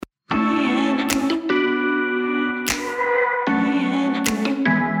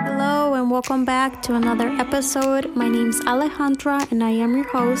welcome back to another episode. My name's Alejandra and I am your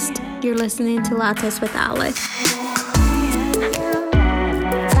host. You're listening to Lattes with Ale.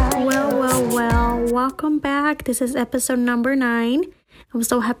 Well, welcome back. This is episode number 9. I'm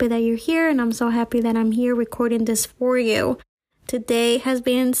so happy that you're here and I'm so happy that I'm here recording this for you. Today has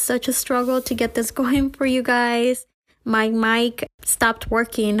been such a struggle to get this going for you guys. My mic stopped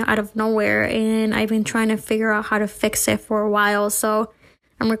working out of nowhere and I've been trying to figure out how to fix it for a while. So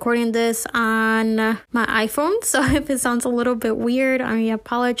I'm recording this on my iPhone. So if it sounds a little bit weird, I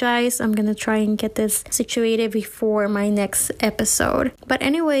apologize. I'm going to try and get this situated before my next episode. But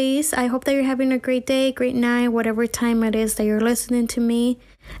anyways, I hope that you're having a great day, great night, whatever time it is that you're listening to me.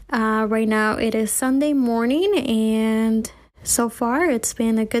 Right now it is Sunday morning and so far it's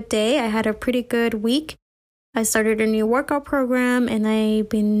been a good day. I had a pretty good week. I started a new workout program and I've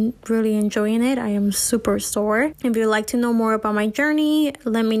been really enjoying it. I am super sore. If you'd like to know more about my journey,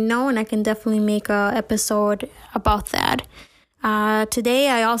 let me know and I can definitely make an episode about that. Today,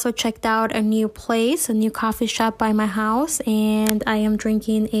 I also checked out a new place, a new coffee shop by my house, and I am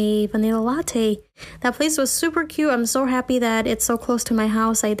drinking a vanilla latte. That place was super cute. I'm so happy that it's so close to my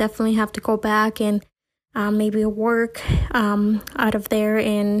house. I definitely have to go back and maybe work out of there,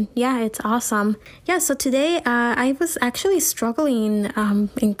 and yeah, it's awesome. So today I was actually struggling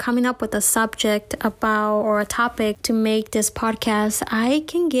in coming up with a subject about or a topic to make this podcast. I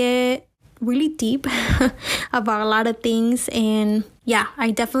can get really deep about a lot of things, and yeah,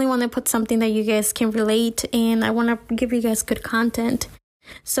 I definitely want to put something that you guys can relate, and I want to give you guys good content.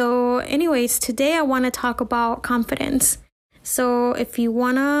 So anyways, today I want to talk about confidence. So if you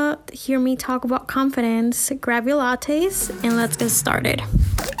want to hear me talk about confidence, grab your lattes and let's get started.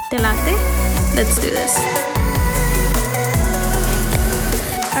 Te latte? Let's do this.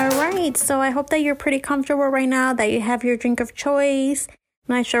 Alright, so I hope that you're pretty comfortable right now, that you have your drink of choice.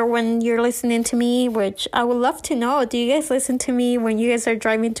 I'm not sure when you're listening to me, which I would love to know. Do you guys listen to me when you guys are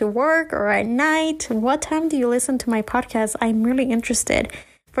driving to work or at night? What time do you listen to my podcast? I'm really interested.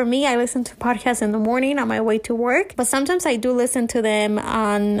 For me, I listen to podcasts in the morning on my way to work, but sometimes I do listen to them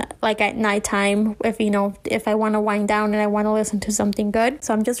on at nighttime if I want to wind down and I want to listen to something good.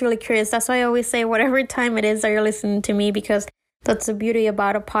 So I'm just really curious. That's why I always say whatever time it is that you're listening to me, because that's the beauty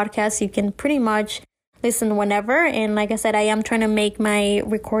about a podcast. You can pretty much listen whenever. And like I said, I am trying to make my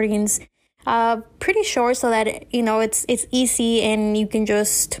recordings pretty short so that it's easy and you can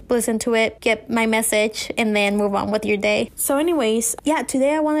just listen to it, get my message, and then move on with your day. So anyways,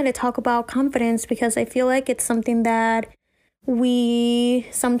 today I wanted to talk about confidence because I feel like it's something that we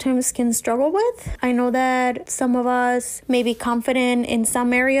sometimes can struggle with. I know that some of us may be confident in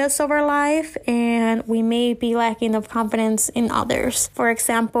some areas of our life and we may be lacking of confidence in others. For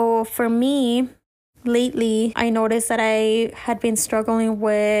example, for me, lately, I noticed that I had been struggling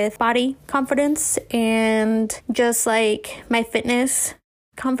with body confidence and just like my fitness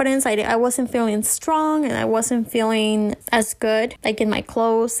confidence. I wasn't feeling strong and I wasn't feeling as good like in my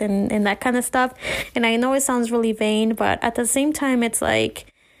clothes and that kind of stuff. And I know it sounds really vain, but at the same time, it's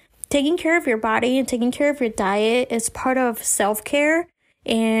like taking care of your body and taking care of your diet is part of self-care.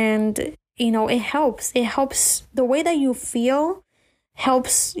 And, it helps. It helps. The way that you feel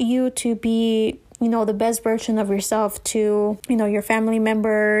helps you to be the best version of yourself to, your family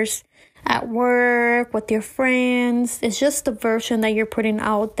members, at work, with your friends. It's just the version that you're putting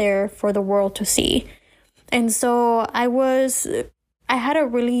out there for the world to see. And so I had a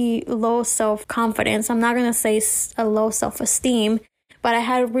really low self-confidence. I'm not going to say a low self-esteem, but I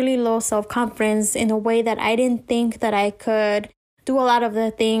had really low self-confidence in a way that I didn't think that I could do a lot of the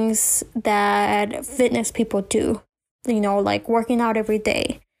things that fitness people do, like working out every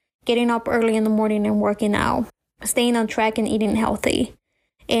day, getting up early in the morning and working out, staying on track and eating healthy.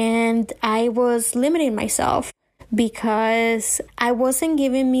 And I was limiting myself because I wasn't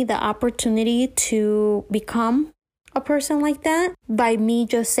giving me the opportunity to become a person like that by me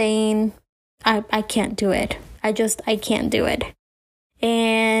just saying, I can't do it. I can't do it.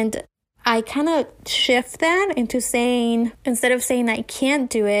 And I kind of shift that into saying, instead of saying I can't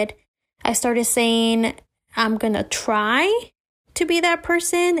do it, I started saying, I'm going to try to be that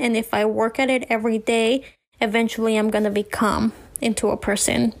person, and if I work at it every day, eventually I'm gonna become into a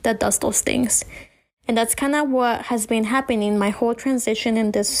person that does those things. And that's kind of what has been happening. My whole transition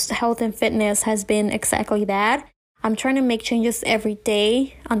in this health and fitness has been exactly that. I'm trying to make changes every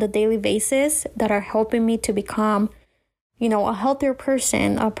day on the daily basis that are helping me to become a healthier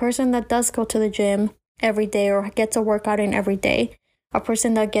person, a person that does go to the gym every day or gets a workout in every day. A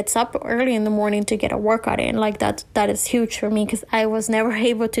person that gets up early in the morning to get a workout in. That is huge for me because I was never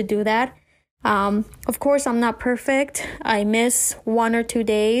able to do that. Of course, I'm not perfect. I miss 1 or 2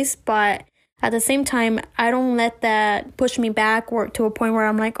 days, but at the same time, I don't let that push me back or to a point where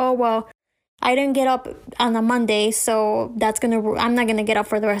I'm like, oh, well, I didn't get up on a Monday, so I'm not gonna get up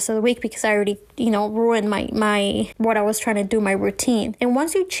for the rest of the week because I already, ruined my what I was trying to do, my routine. And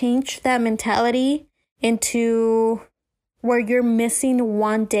once you change that mentality into where you're missing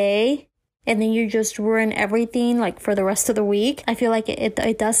one day and then you just ruin everything like for the rest of the week, I feel like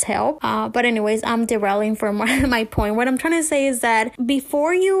it does help. But anyways, I'm derailing from my point. What I'm trying to say is that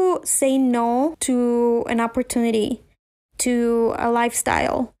before you say no to an opportunity, to a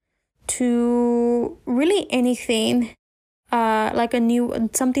lifestyle, to really anything, like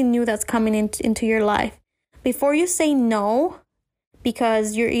something new that's coming into your life, before you say no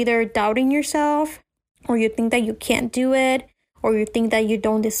because you're either doubting yourself or you think that you can't do it or you think that you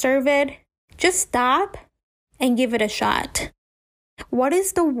don't deserve it, just stop and give it a shot. What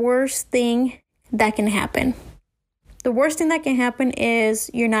is the worst thing that can happen? The worst thing that can happen is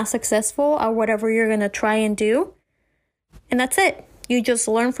you're not successful at whatever you're going to try and do. And that's it. You just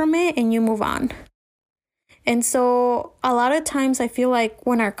learn from it and you move on. And so a lot of times I feel like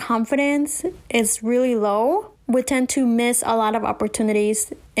when our confidence is really low, we tend to miss a lot of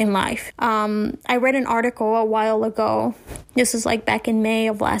opportunities in life. I read an article a while ago. This was like back in May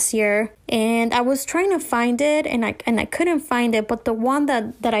of last year. And I was trying to find it and I couldn't find it. But the one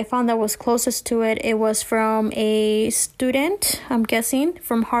that I found that was closest to it, it was from a student, I'm guessing,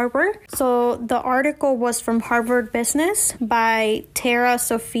 from Harvard. So the article was from Harvard Business by Tara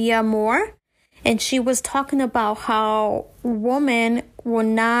Sophia Moore. And she was talking about how women will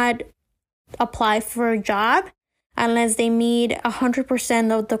not apply for a job unless they meet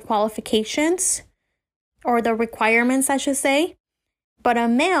 100% of the qualifications or the requirements, I should say. But a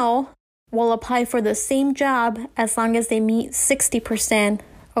male will apply for the same job as long as they meet 60%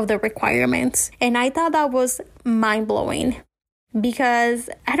 of the requirements. And I thought that was mind-blowing because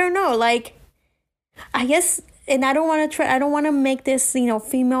I don't know, like, I guess, and I don't want to make this,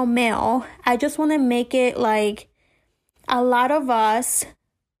 female male. I just want to make it like a lot of us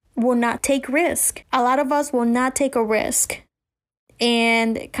will not take risk. A lot of us will not take a risk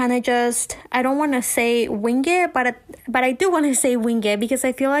and kind of just, I don't want to say wing it, but I do want to say wing it because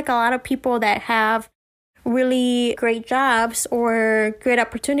I feel like a lot of people that have really great jobs or great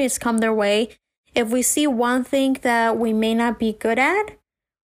opportunities come their way, if we see one thing that we may not be good at,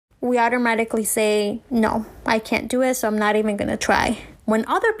 we automatically say, no, I can't do it, so I'm not even going to try. When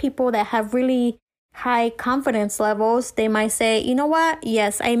other people that have really high confidence levels, they might say, you know what?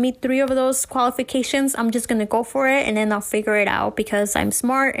 Yes, I meet 3 of those qualifications. I'm just going to go for it and then I'll figure it out because I'm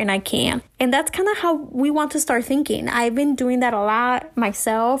smart and I can. And that's kind of how we want to start thinking. I've been doing that a lot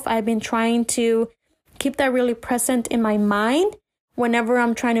myself. I've been trying to keep that really present in my mind whenever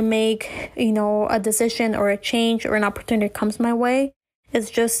I'm trying to make, a decision or a change or an opportunity comes my way. Is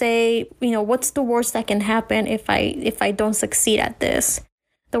just say, what's the worst that can happen if I don't succeed at this?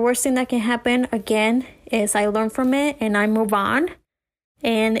 The worst thing that can happen, again, is I learn from it and I move on.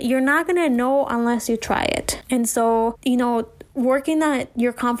 And you're not going to know unless you try it. And so, working at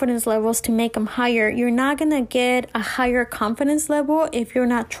your confidence levels to make them higher, you're not going to get a higher confidence level if you're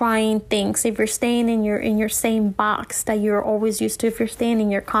not trying things, if you're staying in your same box that you're always used to, if you're staying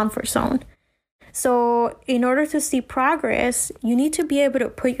in your comfort zone. So in order to see progress, you need to be able to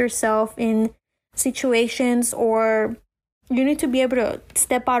put yourself in situations, or you need to be able to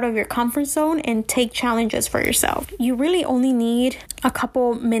step out of your comfort zone and take challenges for yourself. You really only need a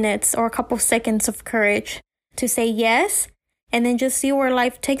couple minutes or a couple seconds of courage to say yes, and then just see where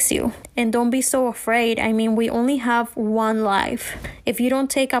life takes you. And don't be so afraid. I mean, we only have one life. If you don't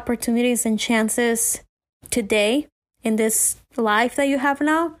take opportunities and chances today in this life that you have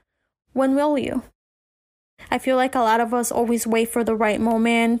now, when will you? I feel like a lot of us always wait for the right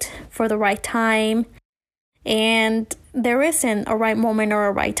moment, for the right time. And there isn't a right moment or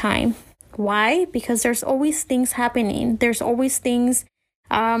a right time. Why? Because there's always things happening. There's always things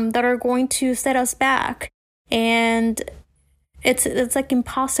that are going to set us back. And it's like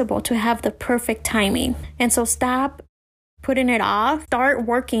impossible to have the perfect timing. And so stop putting it off. Start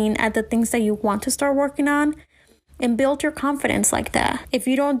working at the things that you want to start working on. And build your confidence like that. If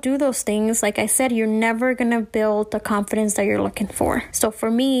you don't do those things, like I said, you're never going to build the confidence that you're looking for. So for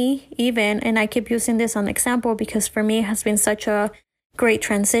me, and I keep using this as an example because for me it has been such a great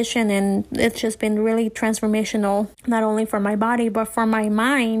transition and it's just been really transformational, not only for my body, but for my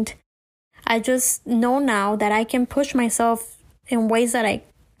mind. I just know now that I can push myself in ways that I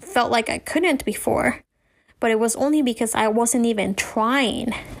felt like I couldn't before. But it was only because I wasn't even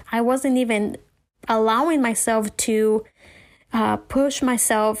trying. I wasn't even allowing myself to push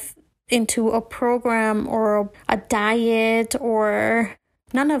myself into a program or a diet or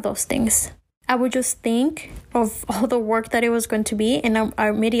none of those things. I would just think of all the work that it was going to be, and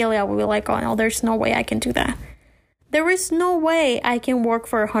immediately I would be like, oh no, there's no way I can do that. There is no way I can work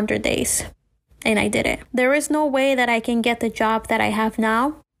for 100 days. And I did it. There is no way that I can get the job that I have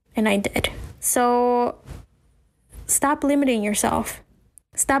now. And I did. So stop limiting yourself.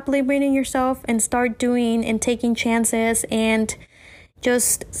 Stop limiting yourself and start doing and taking chances and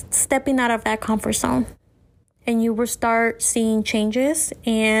just stepping out of that comfort zone. And you will start seeing changes,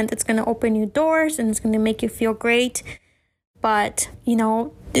 and it's going to open you doors, and it's going to make you feel great. But,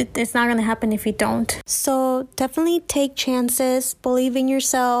 it's not going to happen if you don't. So definitely take chances, believe in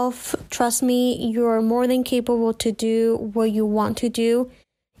yourself. Trust me, you're more than capable to do what you want to do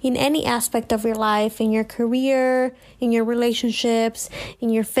in any aspect of your life, in your career, in your relationships, in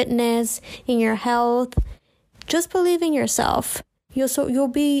your fitness, in your health. Just believe in yourself. You'll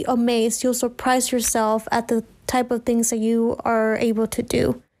be amazed. You'll surprise yourself at the type of things that you are able to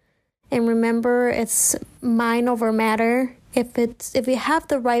do. And remember, it's mind over matter. If you have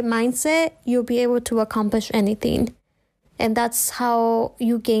the right mindset, you'll be able to accomplish anything. And that's how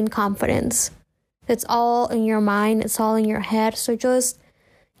you gain confidence. It's all in your mind. It's all in your head. So just,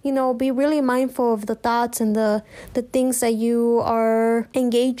 be really mindful of the thoughts and the things that you are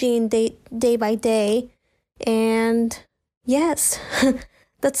engaging day by day. And yes,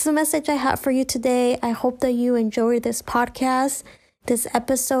 that's the message I have for you today. I hope that you enjoyed this podcast, this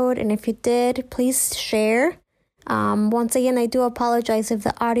episode. And if you did, please share. Once again, I do apologize if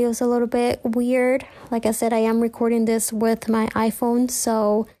the audio is a little bit weird. Like I said, I am recording this with my iPhone,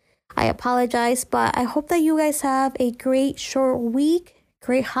 so I apologize. But I hope that you guys have a great short week,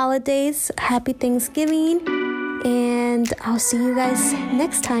 great holidays, happy Thanksgiving, and I'll see you guys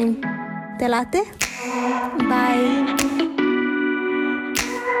next time. Te late? Bye.